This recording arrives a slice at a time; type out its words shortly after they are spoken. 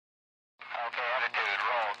Hey,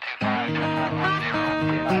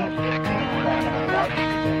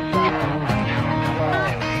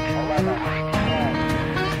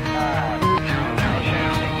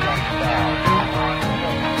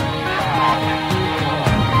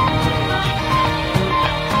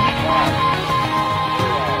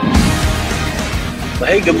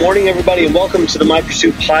 good morning, everybody, and welcome to the My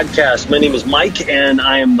Pursuit Podcast. My name is Mike, and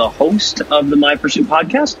I am the host of the My Pursuit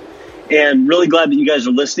Podcast, and really glad that you guys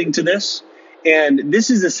are listening to this. And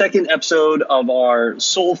this is the second episode of our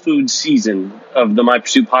soul food season of the My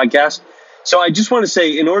Pursuit Podcast. So I just want to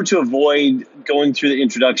say, in order to avoid going through the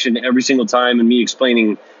introduction every single time and me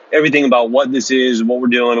explaining everything about what this is, what we're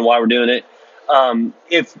doing, and why we're doing it,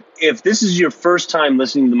 if this is your first time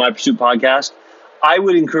listening to the My Pursuit Podcast, I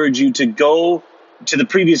would encourage you to go to the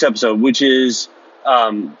previous episode, which is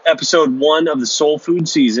episode 1 of the soul food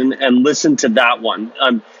season, and listen to that one.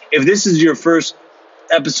 If this is your first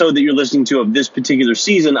episode that you're listening to of this particular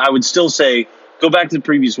season, I would still say go back to the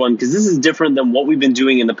previous one, because this is different than what we've been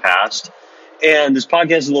doing in the past. And this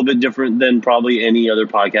podcast is a little bit different than probably any other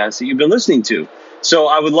podcast that you've been listening to. So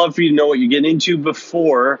I would love for you to know what you're getting into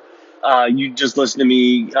before you just listen to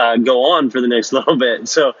me go on for the next little bit.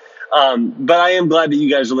 So but I am glad that you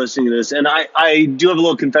guys are listening to this. And I do have a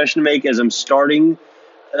little confession to make as I'm starting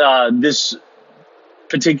this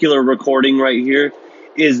particular recording right here,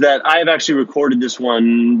 is that I've actually recorded this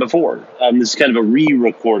one before. This is kind of a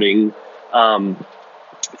re-recording. And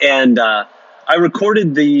I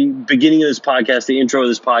recorded the beginning of this podcast, the intro of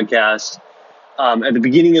this podcast, at the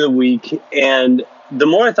beginning of the week. And the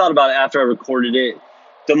more I thought about it after I recorded it,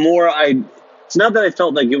 the more it's not that I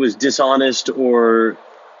felt like it was dishonest or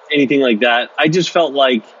anything like that. I just felt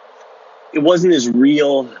like it wasn't as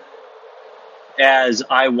real as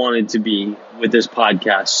I wanted to be with this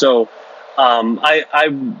podcast. So I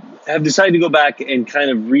have decided to go back and kind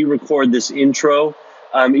of re-record this intro,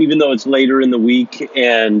 even though it's later in the week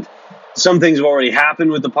and some things have already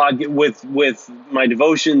happened with the podcast, with my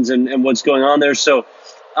devotions and what's going on there. So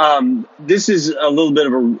this is a little bit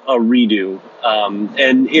of a redo,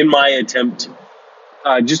 and in my attempt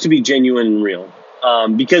just to be genuine and real.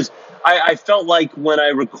 Because I felt like when I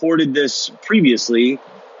recorded this previously,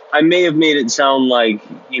 I may have made it sound like,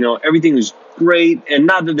 everything was great, and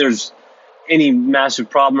not that there's any massive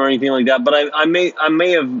problem or anything like that, but I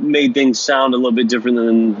may have made things sound a little bit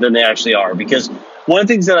different than they actually are. Because one of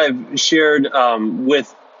the things that I've shared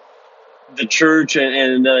with the church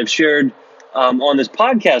and that I've shared on this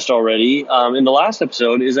podcast already in the last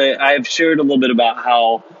episode is I've shared a little bit about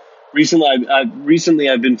how recently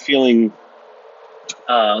I've been feeling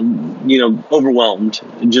overwhelmed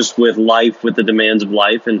just with life, with the demands of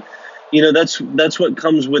life. And, that's what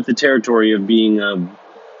comes with the territory of being a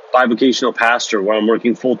bivocational pastor, where I'm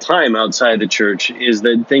working full time outside the church, is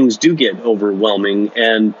that things do get overwhelming.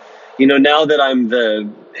 And, now that I'm the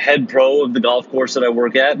head pro of the golf course that I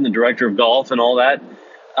work at and the director of golf and all that,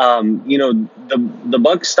 the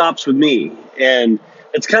buck stops with me. And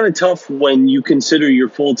it's kind of tough when you consider your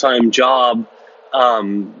full-time job,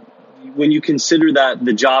 when you consider that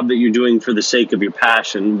the job that you're doing for the sake of your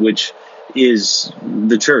passion, which is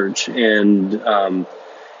the church. And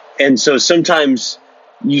so sometimes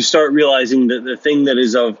you start realizing that the thing that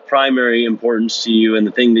is of primary importance to you and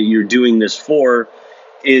the thing that you're doing this for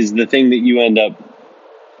is the thing that you end up,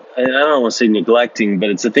 I don't want to say neglecting, but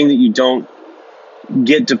it's the thing that you don't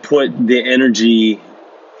get to put the energy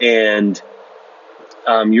and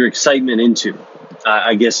your excitement into,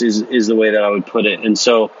 I guess is the way that I would put it. And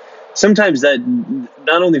so sometimes that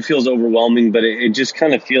not only feels overwhelming, but it just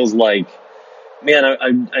kind of feels like,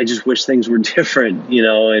 man, I just wish things were different,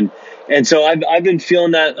 and so I've been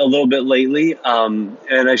feeling that a little bit lately. And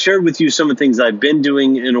I shared with you some of the things I've been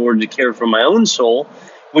doing in order to care for my own soul,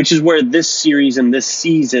 which is where this series and this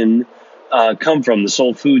season come from, the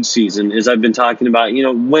soul food season, is I've been talking about,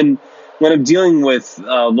 when I'm dealing with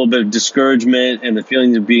a little bit of discouragement and the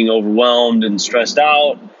feelings of being overwhelmed and stressed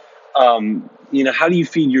out, how do you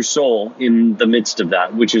feed your soul in the midst of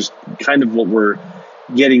that, which is kind of what we're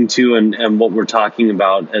getting to and what we're talking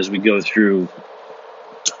about as we go through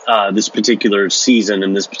this particular season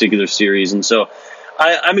and this particular series. And so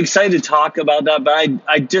I'm excited to talk about that, but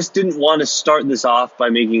I just didn't want to start this off by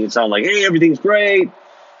making it sound like, hey, everything's great.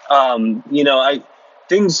 I've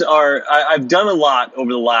done a lot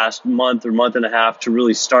over the last month or month and a half to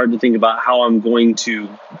really start to think about how I'm going to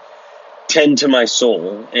tend to my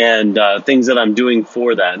soul and things that I'm doing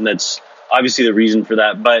for that. And that's obviously the reason for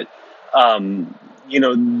that. But,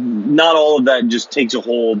 not all of that just takes a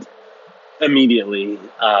hold immediately.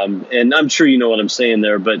 And I'm sure you know what I'm saying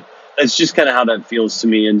there, but that's just kind of how that feels to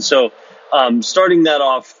me. And so starting that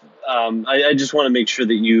off I just want to make sure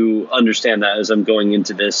that you understand that as I'm going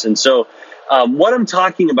into this. And so what I'm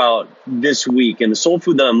talking about this week and the soul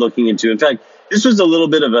food that I'm looking into, in fact, this was a little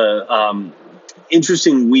bit of a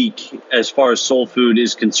interesting week as far as soul food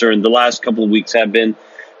is concerned. The last couple of weeks have been,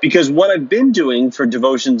 because what I've been doing for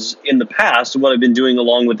devotions in the past, what I've been doing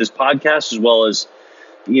along with this podcast, as well as,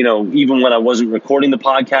 even when I wasn't recording the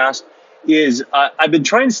podcast, is I've been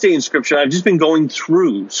trying to stay in Scripture. I've just been going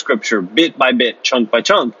through Scripture bit by bit, chunk by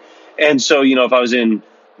chunk. And so, if I was in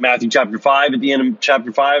Matthew chapter 5 at the end of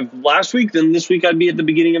chapter 5 last week, then this week I'd be at the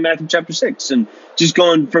beginning of Matthew chapter 6, and just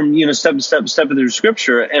going from, step to step through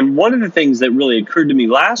Scripture. And one of the things that really occurred to me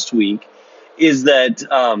last week is that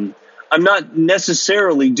I'm not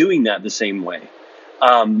necessarily doing that the same way.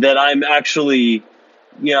 That I'm actually,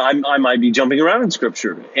 I might be jumping around in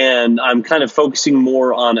Scripture, and I'm kind of focusing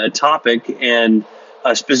more on a topic and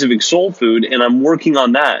a specific soul food, and I'm working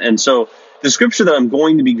on that. And so the Scripture that I'm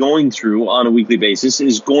going to be going through on a weekly basis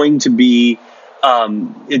is going to be,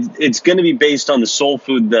 it's going to be based on the soul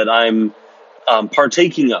food that I'm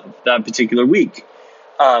partaking of that particular week.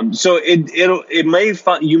 So you may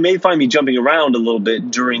find me jumping around a little bit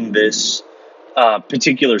during this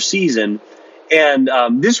particular season,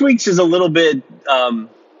 and this week's is a little bit, I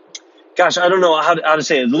don't know how to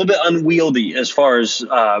say it, a little bit unwieldy as far as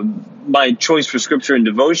my choice for Scripture and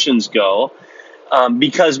devotions go,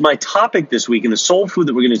 because my topic this week and the soul food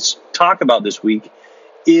that we're going to talk about this week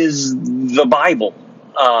is the Bible,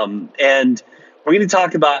 and we're going to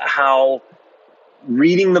talk about how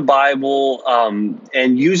reading the Bible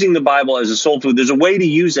and using the Bible as a soul food, there's a way to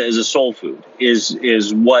use it as a soul food,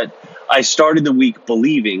 is what I started the week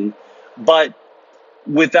believing. But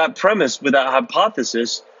with that premise, with that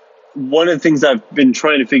hypothesis, one of the things I've been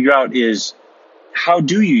trying to figure out is, how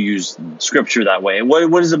do you use Scripture that way?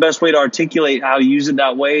 What is the best way to articulate how to use it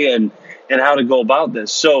that way, and how to go about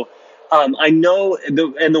this? So I know,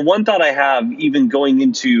 the one thought I have even going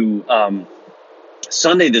into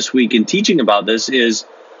Sunday this week and teaching about this is,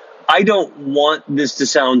 I don't want this to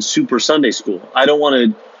sound super Sunday school. I don't want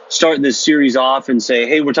to start this series off and say,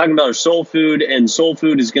 hey, we're talking about our soul food, and soul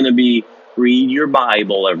food is going to be read your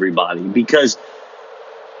Bible, everybody, because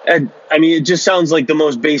it just sounds like the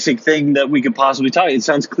most basic thing that we could possibly talk. It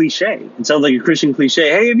sounds cliche. It sounds like a Christian cliche.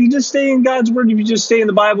 Hey, if you just stay in God's word, if you just stay in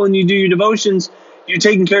the Bible and you do your devotions, you're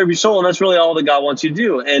taking care of your soul, and that's really all that God wants you to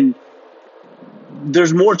do. And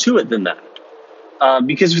there's more to it than that.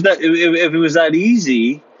 Because if it was that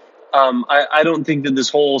easy, I don't think that this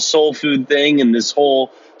whole soul food thing and this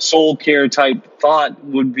whole soul care type thought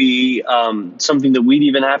would be something that we'd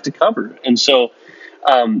even have to cover. And so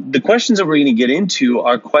the questions that we're going to get into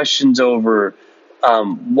are questions over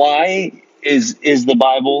why is the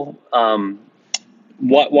Bible,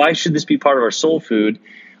 why should this be part of our soul food?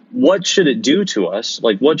 What should it do to us?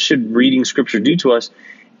 Like, what should reading Scripture do to us?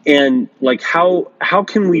 And like, how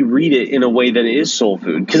can we read it in a way that is soul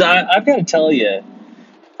food? Because I've got to tell you,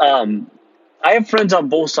 I have friends on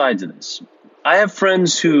both sides of this. I have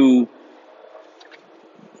friends who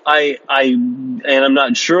and I'm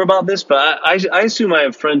not sure about this, but I assume I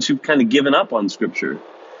have friends who've kind of given up on Scripture,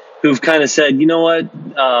 who've kind of said, you know what,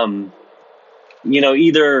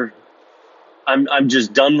 either I'm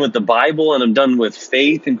just done with the Bible and I'm done with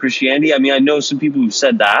faith and Christianity. I mean, I know some people who've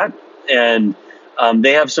said that, and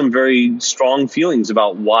they have some very strong feelings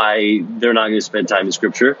about why they're not going to spend time in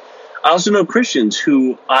Scripture. I also know Christians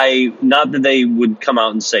who not that they would come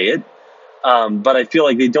out and say it, but I feel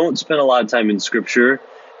like they don't spend a lot of time in Scripture,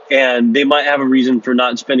 and they might have a reason for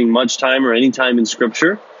not spending much time or any time in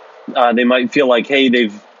Scripture. They might feel like, hey,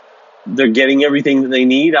 they're getting everything that they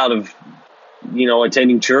need out of,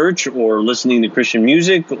 attending church or listening to Christian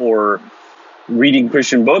music or reading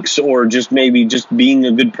Christian books or just maybe just being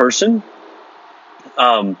a good person.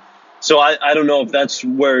 So I don't know if that's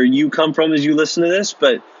where you come from as you listen to this,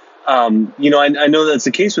 but, I know that's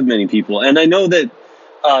the case with many people. And I know that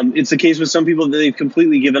it's the case with some people that they've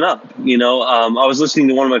completely given up. I was listening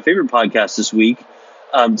to one of my favorite podcasts this week.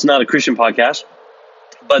 It's not a Christian podcast,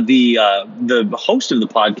 but the host of the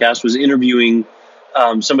podcast was interviewing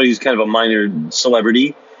somebody who's kind of a minor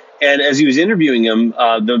celebrity. And as he was interviewing him,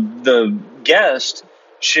 the guest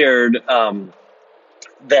shared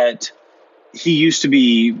that he used to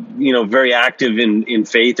be, very active in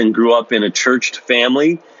faith and grew up in a churched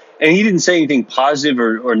family. And he didn't say anything positive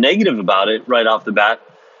or negative about it right off the bat.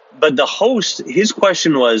 But the host, his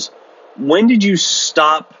question was, when did you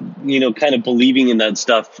stop, kind of believing in that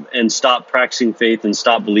stuff and stop practicing faith and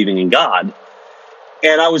stop believing in God?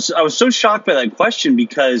 And I was so shocked by that question,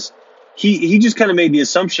 because he just kind of made the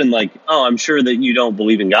assumption like, oh, I'm sure that you don't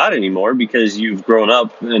believe in God anymore because you've grown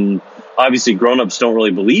up and obviously grown-ups don't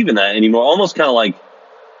really believe in that anymore. Almost kind of like,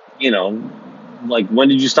 like when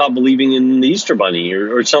did you stop believing in the Easter Bunny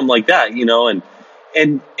or something like that,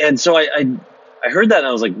 and so I heard that and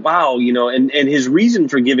I was like, wow, and his reason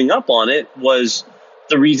for giving up on it was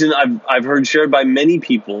the reason I've heard shared by many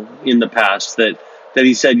people in the past that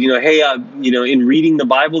he said, hey, in reading the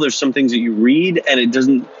Bible, there's some things that you read and it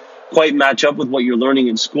doesn't quite match up with what you're learning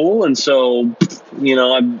in school. And so,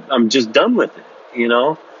 I'm just done with it.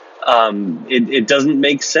 It doesn't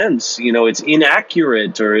make sense. It's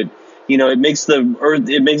inaccurate, or it makes the earth,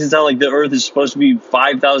 it makes it sound like the earth is supposed to be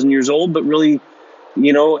 5,000 years old, but really,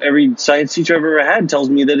 every science teacher I've ever had tells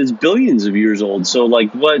me that it's billions of years old. So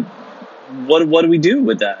like, what do we do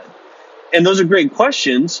with that? And those are great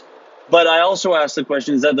questions. But I also ask the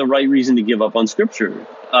question, is that the right reason to give up on Scripture?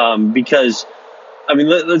 Because,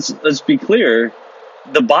 let's be clear.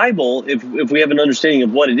 The Bible, if we have an understanding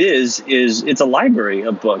of what it is it's a library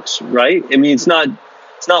of books, right? It's not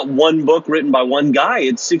one book written by one guy.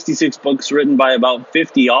 It's 66 books written by about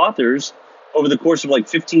 50 authors over the course of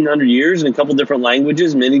like 1,500 years in a couple different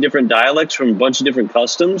languages, many different dialects from a bunch of different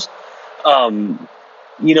customs.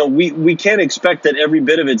 We can't expect that every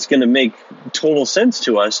bit of it's going to make total sense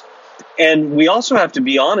to us. And we also have to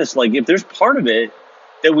be honest, like if there's part of it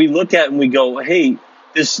that we look at and we go, hey,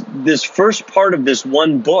 this first part of this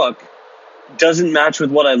one book doesn't match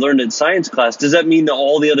with what I learned in science class, does that mean that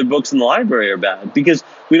all the other books in the library are bad? Because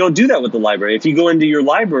we don't do that with the library. If you go into your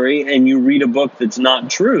library and you read a book that's not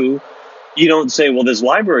true, you don't say, well, this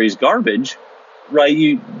library is garbage, right?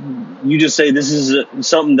 You just say, this is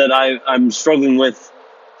something that I'm struggling with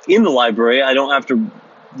in the library. I don't have to,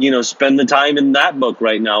 spend the time in that book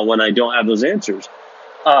right now when I don't have those answers.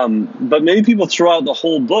 But many people throw out the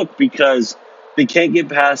whole book because they can't get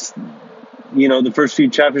past, the first few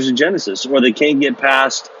chapters of Genesis, or they can't get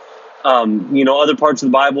past, other parts of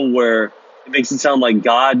the Bible where it makes it sound like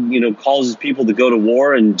God, calls his people to go to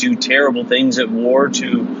war and do terrible things at war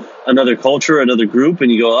to another culture, another group. And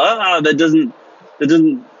you go, that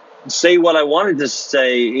doesn't say what I wanted to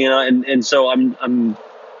say, and so I'm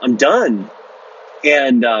done.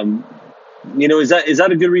 And, is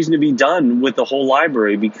that a good reason to be done with the whole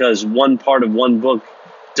library? Because one part of one book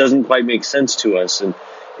doesn't quite make sense to us.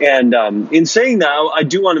 And in saying that, I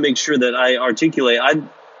do want to make sure that I articulate,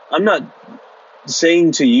 I'm not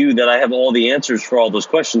saying to you that I have all the answers for all those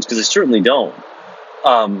questions, because I certainly don't.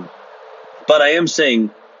 But I am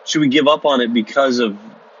saying, should we give up on it because of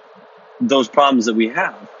those problems that we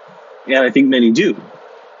have? And I think many do.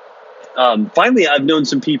 Finally, I've known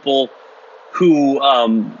some people who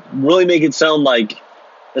really make it sound like,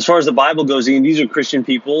 as far as the Bible goes, Ian, these are Christian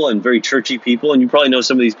people and very churchy people, and you probably know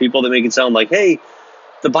some of these people that make it sound like, hey,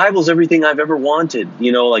 the Bible's everything I've ever wanted.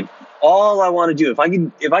 Like all I want to do, if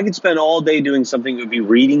I could spend all day doing something, it would be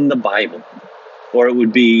reading the Bible, or it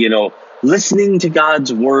would be, listening to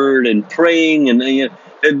God's word and praying, and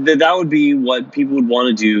that would be what people would want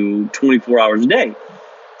to do 24 hours a day.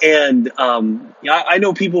 And I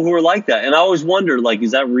know people who are like that, and I always wonder, like,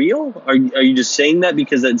 is that real? Are you just saying that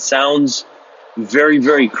because that sounds very,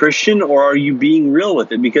 very Christian, or are you being real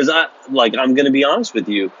with it? Because I'm going to be honest with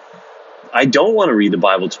you, I don't want to read the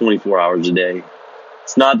Bible 24 hours a day.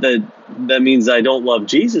 It's not that means I don't love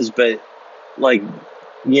Jesus, but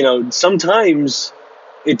sometimes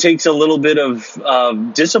it takes a little bit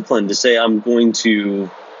of discipline to say I'm going to,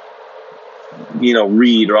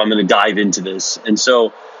 read, or I'm going to dive into this. And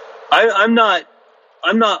so I'm not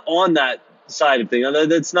on that side of things.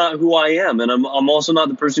 That's not who I am. And I'm also not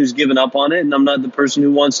the person who's given up on it. And I'm not the person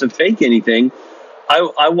who wants to fake anything.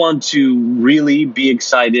 I want to really be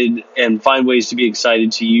excited and find ways to be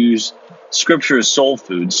excited to use Scripture as soul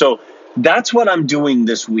food. So that's what I'm doing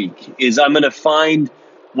this week, is I'm going to find,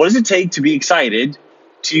 what does it take to be excited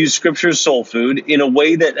to use Scripture as soul food in a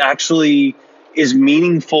way that actually is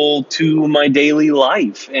meaningful to my daily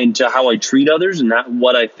life and to how I treat others, and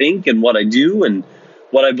what I think and what I do and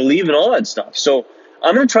what I believe and all that stuff. So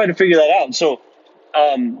I'm going to try to figure that out. So,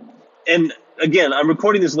 and again, I'm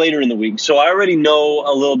recording this later in the week, so I already know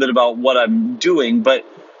a little bit about what I'm doing, but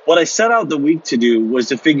what I set out the week to do was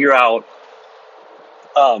to figure out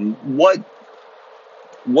what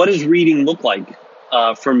does reading look like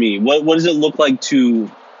for me? What does it look like to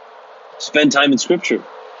spend time in Scripture?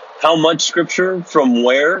 How much Scripture? From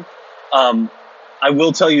where? I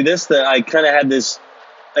will tell you this, that I kind of had this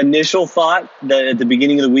initial thought that at the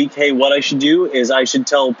beginning of the week, hey, what I should do is I should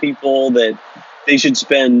tell people that they should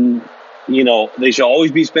spend, they should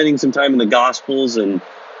always be spending some time in the Gospels, and,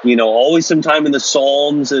 always some time in the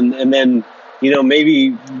Psalms, and then,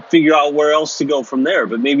 maybe figure out where else to go from there.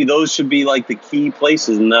 But maybe those should be like the key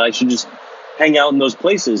places, and that I should just hang out in those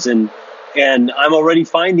places. And I'm already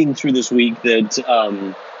finding through this week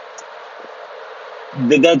that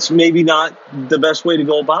that's maybe not the best way to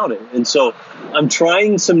go about it. And so I'm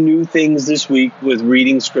trying some new things this week with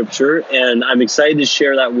reading scripture, and I'm excited to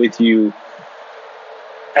share that with you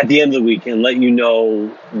at the end of the week and let you know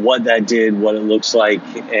what that did, what it looks like,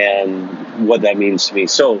 and what that means to me.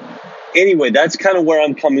 So anyway, that's kind of where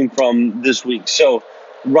I'm coming from this week. So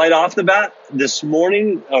right off the bat, this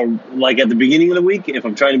morning, like at the beginning of the week, if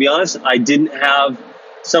I'm trying to be honest, I didn't have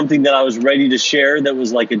something that I was ready to share that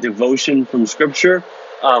was like a devotion from scripture.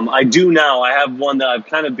 I do now. I have one that I've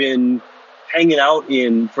kind of been hanging out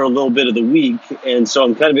in for a little bit of the week. And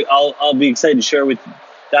so I'll be excited to share with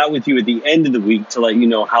you at the end of the week to let you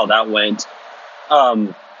know how that went.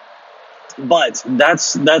 But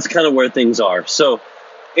that's kind of where things are. So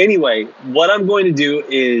anyway, what I'm going to do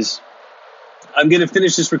is I'm going to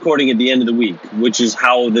finish this recording at the end of the week, which is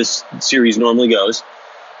how this series normally goes.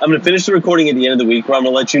 I'm going to finish the recording at the end of the week where I'm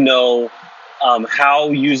going to let you know how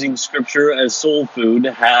using scripture as soul food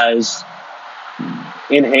has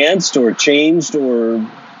enhanced or changed or,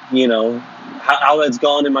 how that's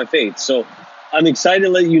gone in my faith. So I'm excited to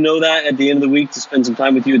let you know that at the end of the week, to spend some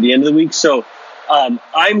time with you at the end of the week. So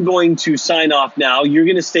I'm going to sign off now. You're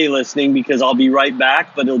going to stay listening because I'll be right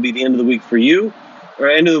back, but it'll be the end of the week for you, or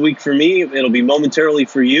end of the week for me. It'll be momentarily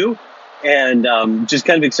for you. And just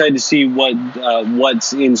kind of excited to see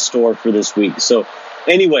what's in store for this week. So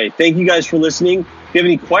anyway, thank you guys for listening. If you have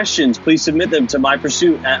any questions, please submit them to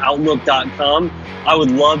mypursuit@outlook.com. I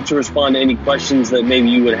would love to respond to any questions that maybe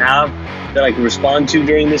you would have that I can respond to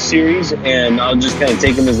during this series, and I'll just kind of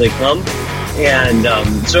take them as they come. And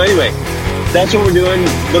so anyway, that's what we're doing.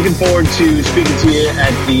 Looking forward to speaking to you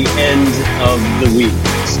at the end of the week.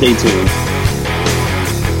 Stay tuned.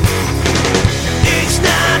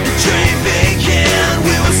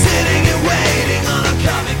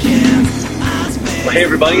 Well, hey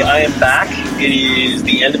everybody, I am back. It is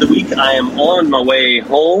the end of the week. I am on my way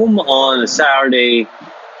home on a Saturday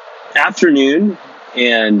afternoon,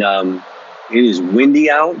 and it is windy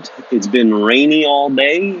out. It's been rainy all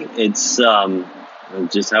day. It's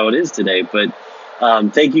just how it is today. But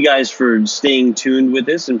thank you guys for staying tuned with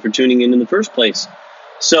this and for tuning in the first place.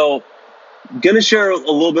 So I'm going to share a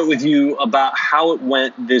little bit with you about how it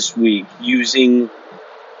went this week using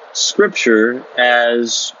scripture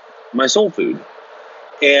as my soul food.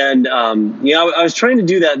 And, I was trying to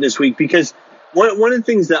do that this week because one of the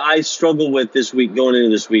things that I struggle with this week, going into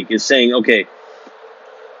this week, is saying, okay,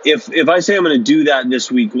 if I say I'm going to do that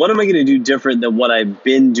this week, what am I going to do different than what I've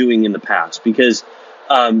been doing in the past? Because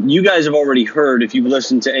you guys have already heard, if you've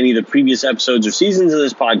listened to any of the previous episodes or seasons of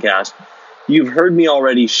this podcast, you've heard me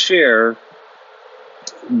already share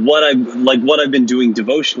what I've been doing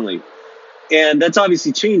devotionally. And that's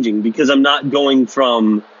obviously changing because I'm not going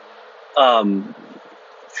from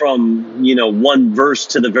one verse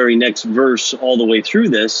to the very next verse all the way through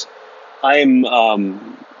this. I'm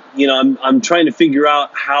trying to figure out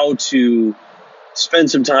how to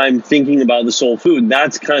spend some time thinking about the soul food.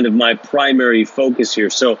 That's kind of my primary focus here.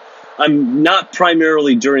 So I'm not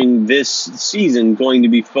primarily during this season going to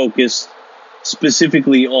be focused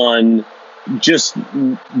specifically on just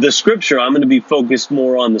the scripture. I'm going to be focused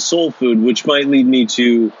more on the soul food, which might lead me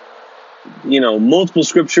to, multiple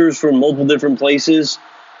scriptures from multiple different places.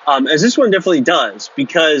 As this one definitely does,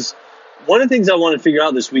 because one of the things I want to figure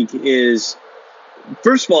out this week is,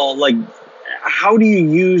 first of all, how do you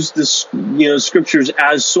use this, scriptures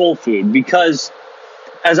as soul food? Because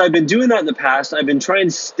as I've been doing that in the past, I've been trying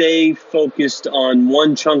to stay focused on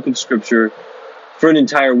one chunk of scripture for an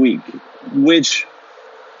entire week, which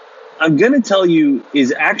I'm going to tell you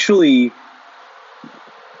is actually,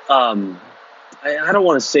 I don't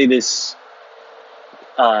want to say this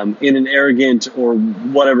in an arrogant or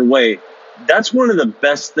whatever way. That's one of the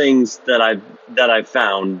best things that I've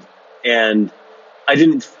found, and I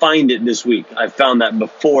didn't find it this week. I found that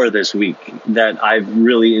before this week, that I've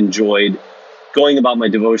really enjoyed going about my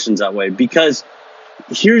devotions that way. Because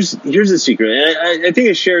here's the secret, and I think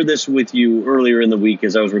I shared this with you earlier in the week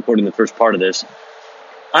as I was recording the first part of this.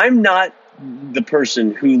 I'm not the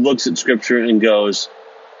person who looks at scripture and goes,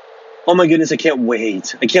 oh my goodness, I can't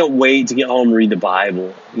wait. I can't wait to get home and read the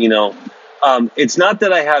Bible. It's not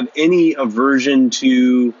that I have any aversion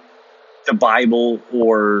to the Bible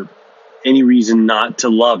or any reason not to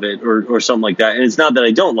love it or something like that. And it's not that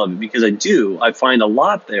I don't love it, because I do. I find a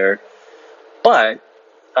lot there. But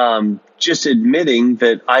just admitting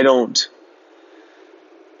that I don't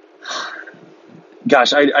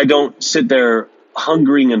sit there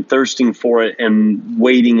hungering and thirsting for it and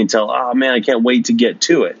waiting until, oh man, I can't wait to get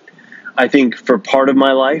to it. I think for part of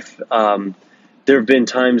my life, there have been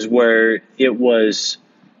times where it was,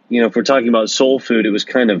 if we're talking about soul food, it was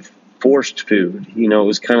kind of forced food. It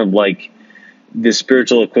was kind of like the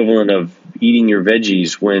spiritual equivalent of eating your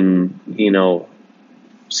veggies when,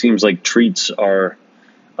 seems like treats are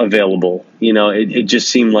available. It just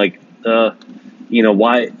seemed like, why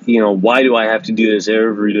do I have to do this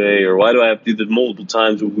every day, or why do I have to do this multiple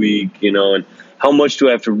times a week, and how much do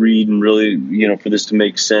I have to read and really, for this to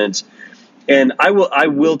make sense? And I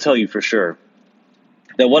will tell you for sure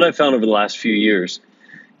that what I've found over the last few years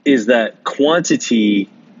is that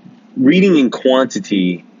reading in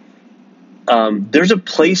quantity, there's a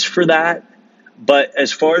place for that. But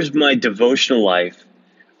as far as my devotional life,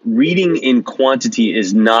 reading in quantity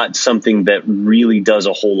is not something that really does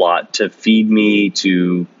a whole lot to feed me,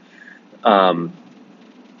 to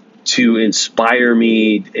inspire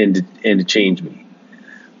me, and to change me.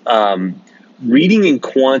 Reading in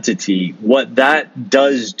quantity, what that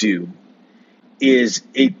does do is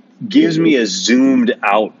it gives me a zoomed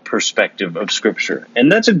out perspective of Scripture.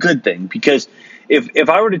 And that's a good thing, because if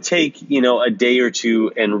I were to take, a day or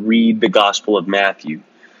two and read the Gospel of Matthew,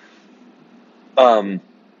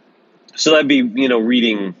 so that'd be,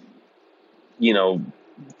 reading,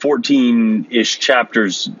 14-ish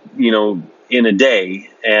chapters, in a day.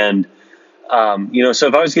 And, so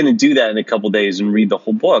if I was going to do that in a couple days and read the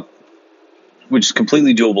whole book, which is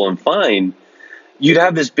completely doable and fine, you'd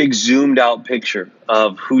have this big zoomed out picture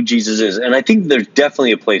of who Jesus is. And I think there's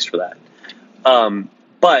definitely a place for that.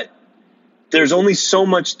 But there's only so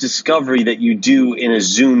much discovery that you do in a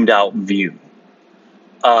zoomed out view.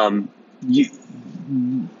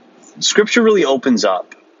 Scripture really opens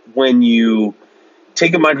up when you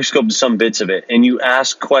take a microscope to some bits of it and you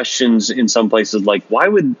ask questions in some places like, why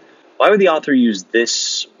would the author use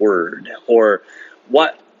this word? Or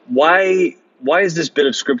why is this bit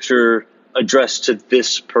of Scripture addressed to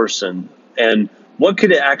this person? And what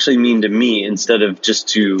could it actually mean to me instead of just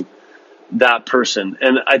to that person?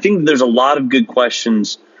 And I think there's a lot of good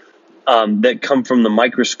questions that come from the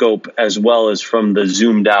microscope as well as from the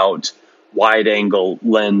zoomed out wide angle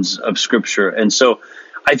lens of Scripture. And so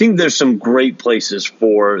I think there's some great places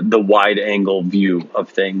for the wide angle view of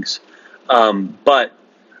things. But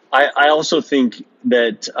I also think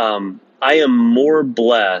that I am more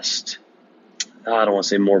blessed. I don't want to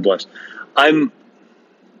say more blessed. I'm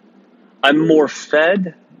more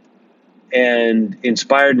fed and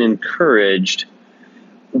inspired and encouraged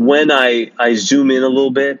when I zoom in a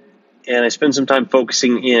little bit and I spend some time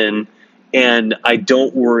focusing in, and I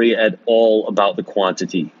don't worry at all about the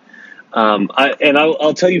quantity.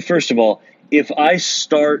 I'll tell you, first of all, if I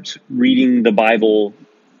start reading the Bible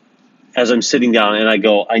as I'm sitting down and I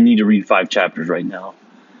go, I need to read 5 chapters right now,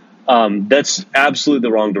 that's absolutely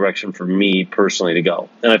the wrong direction for me personally to go.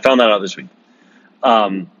 And I found that out this week.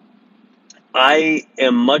 I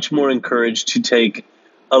am much more encouraged to take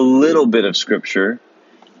a little bit of Scripture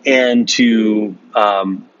and to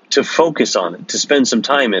focus on it, to spend some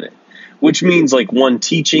time in it, which means like one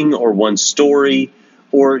teaching or one story,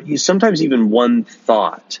 or sometimes even one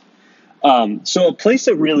thought. So a place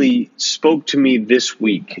that really spoke to me this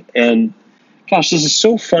week, and gosh, this is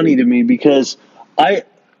so funny to me because I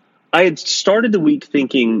had started the week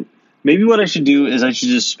thinking maybe what I should do is I should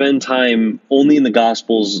just spend time only in the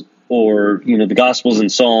Gospels, or, the Gospels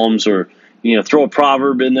and Psalms, or, throw a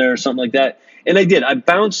proverb in there or something like that. And I did. I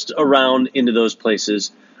bounced around into those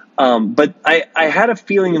places. But I had a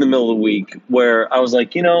feeling in the middle of the week where I was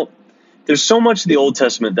like, there's so much of the Old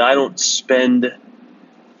Testament that I don't spend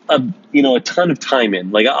a ton of time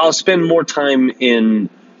in. Like, I'll spend more time in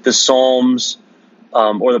the Psalms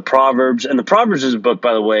or the Proverbs. And the Proverbs is a book,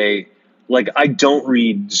 by the way, like, I don't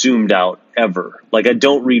read zoomed out ever. Like, I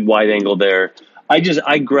don't read wide angle there.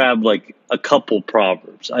 I grab like a couple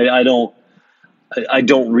Proverbs. I don't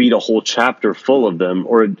read a whole chapter full of them,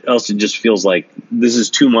 or else it just feels like this is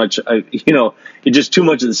too much. It's just too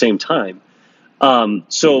much at the same time.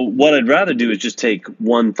 So what I'd rather do is just take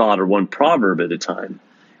one thought or one proverb at a time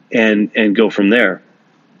and go from there.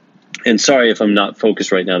 And sorry if I'm not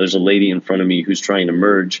focused right now. There's a lady in front of me who's trying to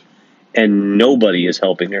merge and nobody is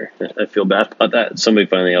helping her. I feel bad about that. Somebody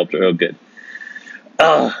finally helped her. Oh, good.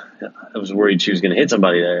 I was worried she was going to hit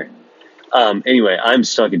somebody there. Anyway, I'm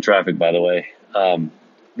stuck in traffic, by the way.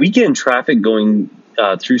 Weekend traffic going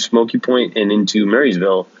through Smoky Point and into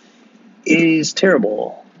Marysville is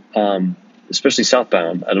terrible, especially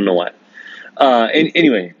southbound. I don't know why.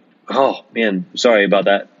 Anyway, oh man, sorry about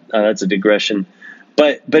that. That's a digression.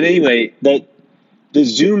 But anyway, the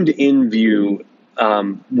zoomed in view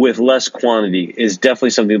with less quantity is definitely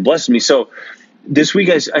something that blesses me. So this week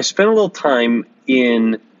I spent a little time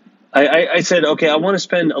in I said, okay, I want to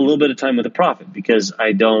spend a little bit of time with a prophet because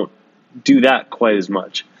I don't do that quite as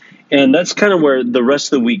much. And that's kind of where the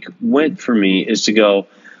rest of the week went for me, is to go,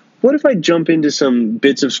 what if I jump into some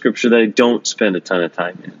bits of scripture that I don't spend a ton of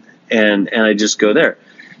time in? And I just go there.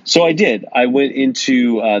 So I did. I went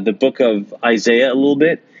into the book of Isaiah a little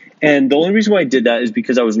bit. And the only reason why I did that is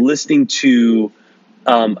because I was listening to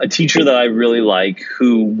a teacher that I really like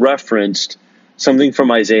who referenced something from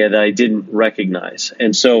Isaiah that I didn't recognize.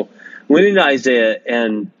 And so I went into Isaiah,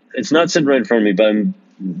 and it's not sitting right in front of me, but I'm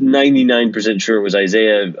 99% sure it was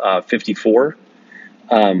Isaiah 54.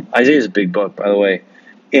 Isaiah is a big book, by the way,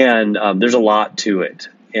 and there's a lot to it.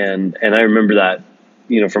 And I remember that,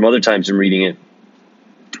 from other times in reading it.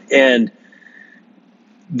 And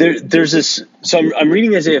there's this. So I'm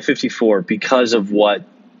reading Isaiah 54 because of what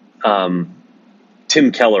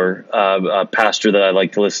Tim Keller, a pastor that I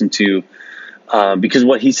like to listen to, because of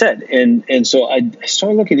what he said. And so I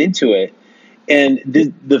started looking into it, and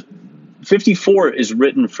the 54 is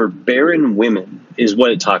written for barren women, is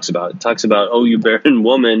what it talks about. It talks about, oh, you barren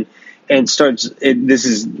woman, and this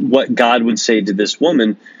is what God would say to this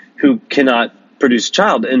woman who cannot produce a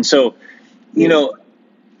child. And so,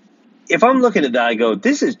 if I'm looking at that, I go,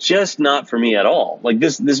 this is just not for me at all. Like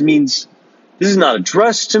this means this is not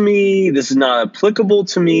addressed to me. This is not applicable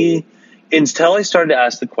to me. Until I started to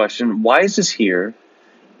ask the question, why is this here?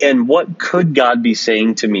 And what could God be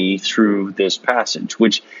saying to me through this passage?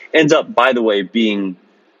 Which ends up, by the way, being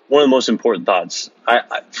one of the most important thoughts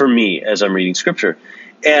for me as I'm reading scripture.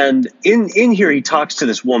 And in here, he talks to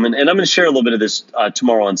this woman, and I'm going to share a little bit of this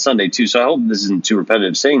tomorrow on Sunday too. So I hope this isn't too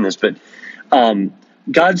repetitive saying this, but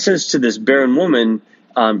God says to this barren woman,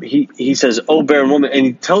 he says, "Oh, barren woman," and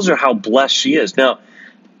he tells her how blessed she is. Now,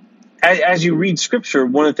 as you read scripture,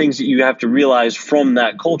 one of the things that you have to realize from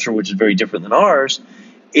that culture, which is very different than ours,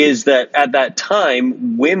 is that at that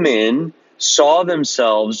time, women saw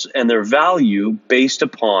themselves and their value based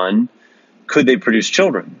upon could they produce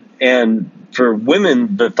children. And for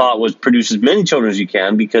women, the thought was produce as many children as you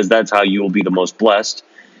can, because that's how you will be the most blessed,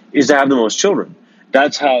 is to have the most children.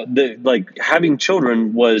 That's how having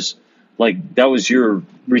children was that was your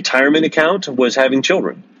retirement account, was having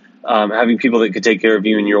children, having people that could take care of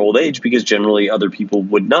you in your old age, because generally other people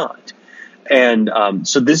would not. And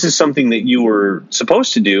so this is something that you were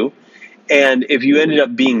supposed to do. And if you ended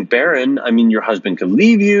up being barren, I mean, your husband could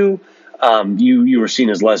leave you. You were seen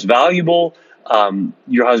as less valuable.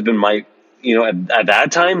 Your husband might, at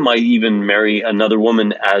that time, might even marry another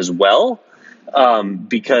woman as well,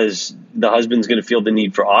 because the husband's going to feel the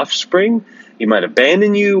need for offspring. He might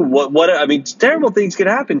abandon you. I mean, terrible things could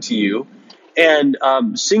happen to you. And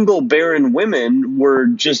single barren women were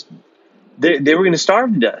just, they were going to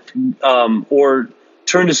starve to death, or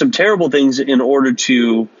turn to some terrible things in order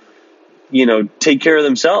to, take care of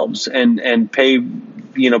themselves and pay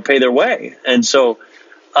their way. And so,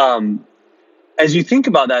 as you think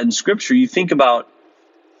about that in scripture, you think about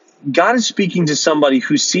God is speaking to somebody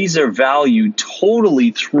who sees their value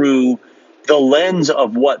totally through the lens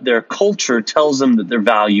of what their culture tells them that their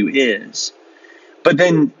value is. But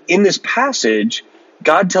then in this passage,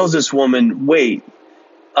 God tells this woman, wait,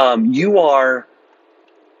 you are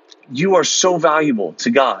so valuable to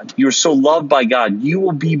God. You're so loved by God. You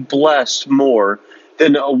will be blessed more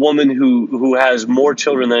than a woman who has more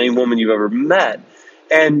children than any woman you've ever met.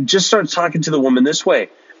 And just start talking to the woman this way.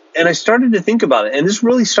 And I started to think about it. And this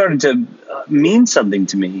really started to mean something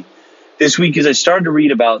to me this week, as I started to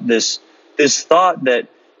read about this thought that,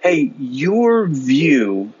 hey, your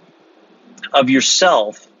view of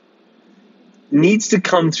yourself needs to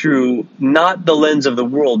come through not the lens of the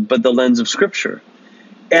world, but the lens of Scripture.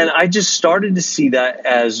 And I just started to see that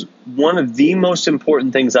as one of the most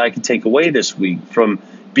important things I could take away this week from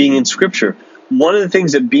being in Scripture. One of the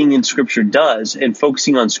things that being in Scripture does, and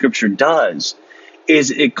focusing on Scripture does,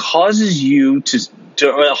 is it causes you to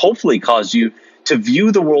hopefully cause you to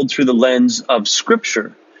view the world through the lens of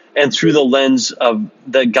Scripture and through the lens of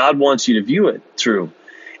that God wants you to view it through.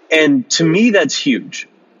 And to me, that's huge,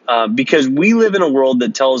 because we live in a world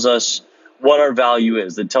that tells us what our value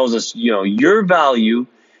is, that tells us, your value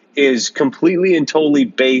is completely and totally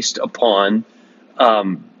based upon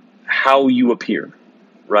how you appear,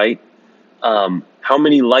 right? How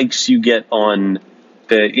many likes you get on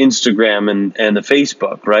the Instagram and the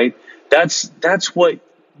Facebook, right? That's what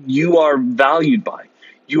you are valued by.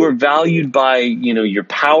 You are valued by, your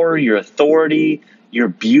power, your authority, your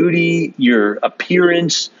beauty, your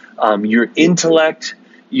appearance, your intellect,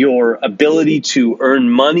 your ability to earn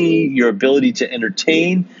money, your ability to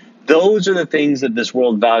entertain. Those are the things that this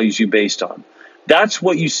world values you based on. That's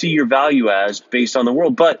what you see your value as based on the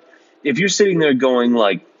world. But if you're sitting there going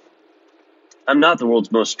like, I'm not the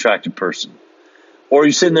world's most attractive person. Or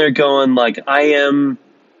you're sitting there going like, I'm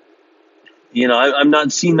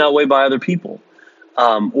not seen that way by other people.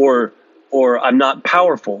 Or I'm not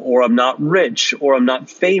powerful, or I'm not rich, or I'm not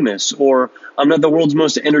famous, or I'm not the world's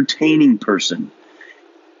most entertaining person.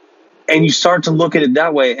 And you start to look at it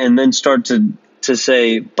that way and then start to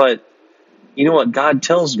say, but you know what God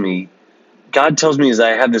tells me? God tells me is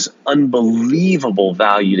I have this unbelievable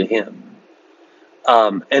value to him.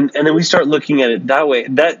 And then we start looking at it that way.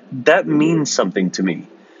 That means something to me,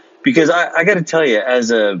 because I got to tell you,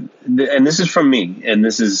 and this is from me, and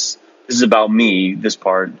this is about me, this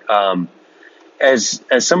part, as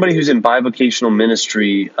somebody who's in bivocational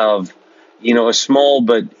ministry of, a small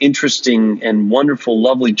but interesting and wonderful,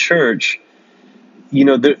 lovely church.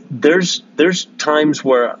 There's times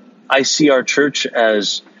where I see our church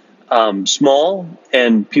as small,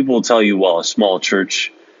 and people will tell you, well, a small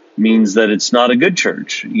church means that it's not a good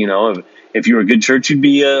church. If you were a good church, you'd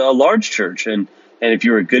be a large church, and if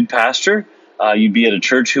you were a good pastor, you'd be at a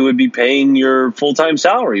church who would be paying your full-time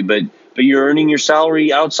salary, but you're earning your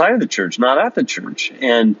salary outside of the church, not at the church.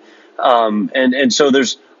 And so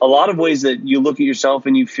there's a lot of ways that you look at yourself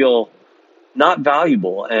and you feel not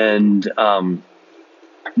valuable and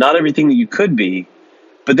not everything that you could be.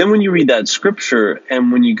 But then when you read that scripture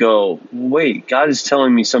and when you go, wait, God is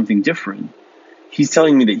telling me something different. He's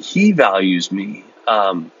telling me that he values me.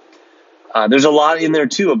 There's a lot in there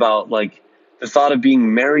too about like the thought of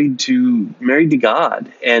being married to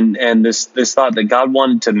God, and this thought that God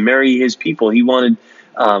wanted to marry his people. He wanted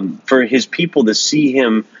for his people to see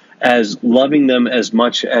him as loving them as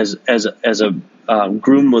much as a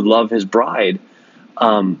groom would love his bride.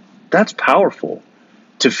 That's powerful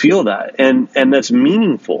to feel that, and that's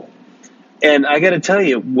meaningful. And I got to tell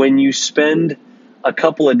you, when you spend a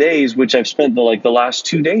couple of days, which I've spent the last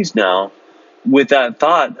 2 days now, with that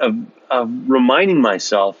thought of reminding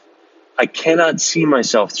myself, I cannot see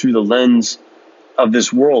myself through the lens of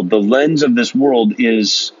this world. The lens of this world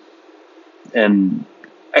is, and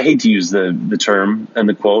I hate to use the term and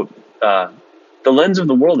the quote, the lens of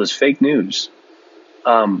the world is fake news.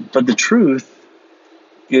 But the truth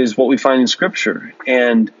is what we find in Scripture.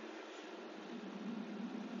 And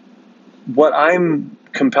what I'm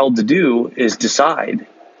compelled to do is decide,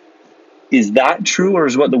 is that true, or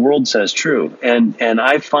is what the world says true? And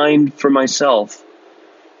I find for myself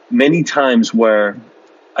many times where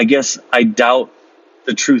I guess I doubt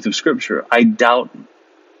the truth of Scripture. I doubt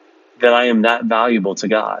that I am that valuable to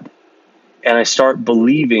God. And I start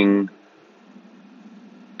believing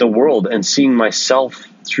the world and seeing myself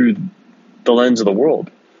through the lens of the world.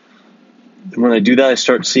 And when I do that, I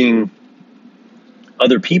start seeing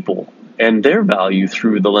other people and their value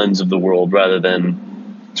through the lens of the world rather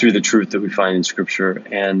than through the truth that we find in Scripture.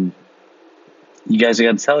 And you guys, I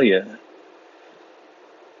got to tell you,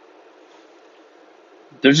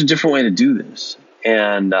 there's a different way to do this.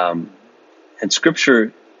 And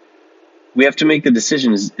Scripture, we have to make the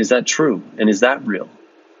decision, is that true? And is that real?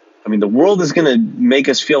 I mean, the world is going to make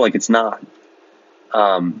us feel like it's not.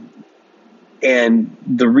 And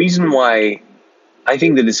the reason why I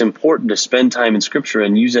think that it's important to spend time in Scripture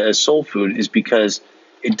and use it as soul food is because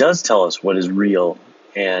it does tell us what is real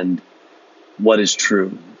and what is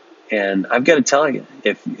true. And I've got to tell you,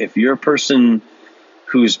 if you're a person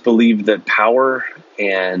who's believed that power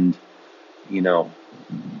and,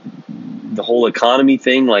 the whole economy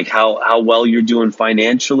thing, like how well you're doing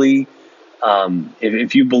financially,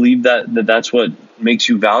 if you believe that's what makes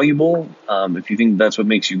you valuable, if you think that's what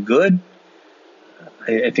makes you good,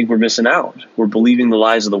 I think we're missing out. We're believing the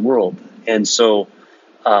lies of the world. And so,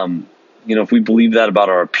 if we believe that about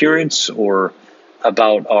our appearance or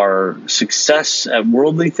about our success at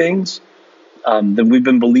worldly things, then we've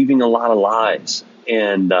been believing a lot of lies.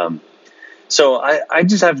 And so I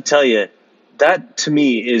just have to tell you, that to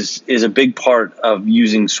me is a big part of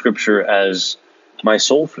using Scripture as my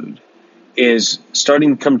soul food, is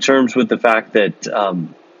starting to come to terms with the fact that not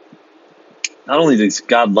only does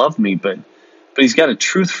God love me, but he's got a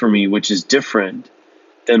truth for me which is different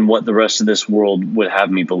than what the rest of this world would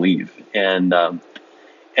have me believe. And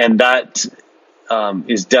that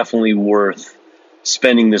is definitely worth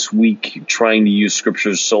spending this week trying to use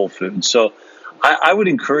Scripture as soul food. So I would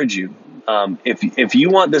encourage you, if you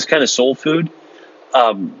want this kind of soul food,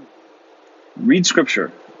 read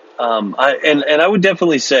Scripture. I would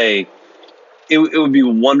definitely say it would be a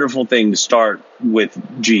wonderful thing to start with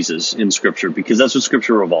Jesus in Scripture, because that's what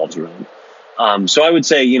Scripture revolves around. So I would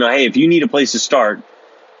say, hey, if you need a place to start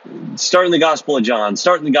in the Gospel of John,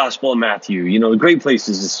 start in the Gospel of Matthew, the great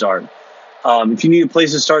places to start. If you need a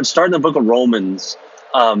place to start in the book of Romans.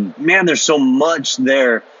 Man, there's so much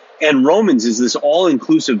there. And Romans is this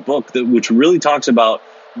all-inclusive book which really talks about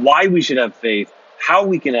why we should have faith, how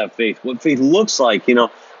we can have faith, what faith looks like, and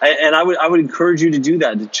I would encourage you to do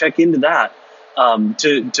that, to check into that,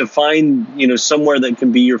 to find, somewhere that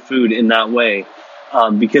can be your food in that way,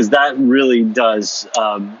 because that really does,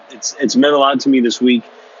 it's meant a lot to me this week,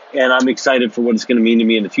 and I'm excited for what it's going to mean to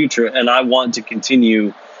me in the future, and I want to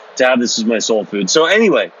continue to have this as my soul food. So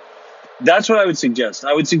anyway, that's what I would suggest.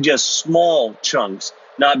 I would suggest small chunks,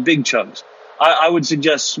 not big chunks. I would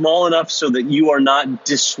suggest small enough so that you are not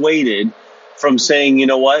dissuaded from saying, you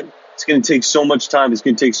know what, it's going to take so much time. It's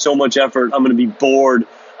going to take so much effort. I'm going to be bored.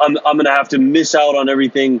 I'm going to have to miss out on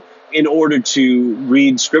everything in order to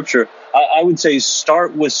read scripture. I would say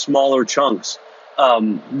start with smaller chunks.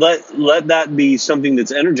 Let that be something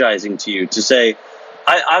that's energizing to you, to say,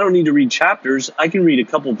 I don't need to read chapters. I can read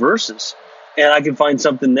a couple verses and I can find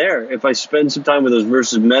something there. If I spend some time with those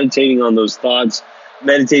verses, meditating on those thoughts,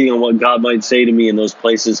 meditating on what God might say to me in those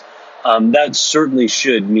places, that certainly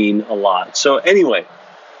should mean a lot. So anyway,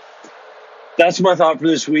 that's my thought for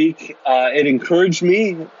this week. It encouraged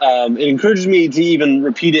me. It encouraged me to even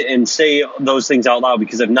repeat it and say those things out loud,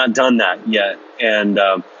 because I've not done that yet. And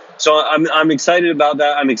so I'm excited about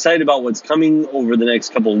that. I'm excited about what's coming over the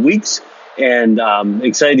next couple of weeks, and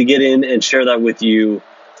excited to get in and share that with you,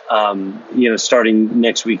 starting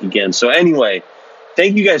next week again. So anyway,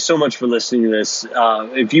 thank you guys so much for listening to this.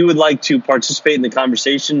 If you would like to participate in the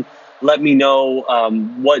conversation, let me know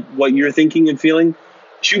what you're thinking and feeling.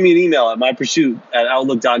 Shoot me an email at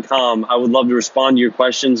mypursuit@outlook.com. I would love to respond to your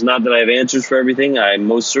questions. Not that I have answers for everything. I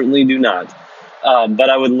most certainly do not. But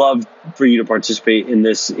I would love for you to participate in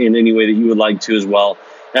this in any way that you would like to as well.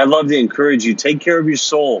 And I'd love to encourage you. Take care of your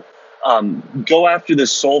soul. Go after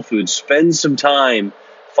this soul food. Spend some time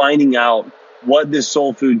finding out what this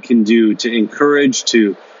soul food can do to encourage,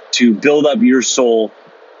 to build up your soul.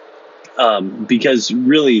 Because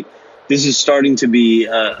really, this is starting to be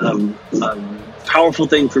a powerful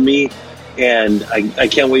thing for me, and I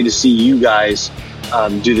can't wait to see you guys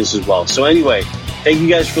do this as well. So anyway, thank you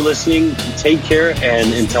guys for listening. Take care,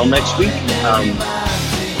 and until next week,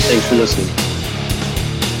 thanks for listening.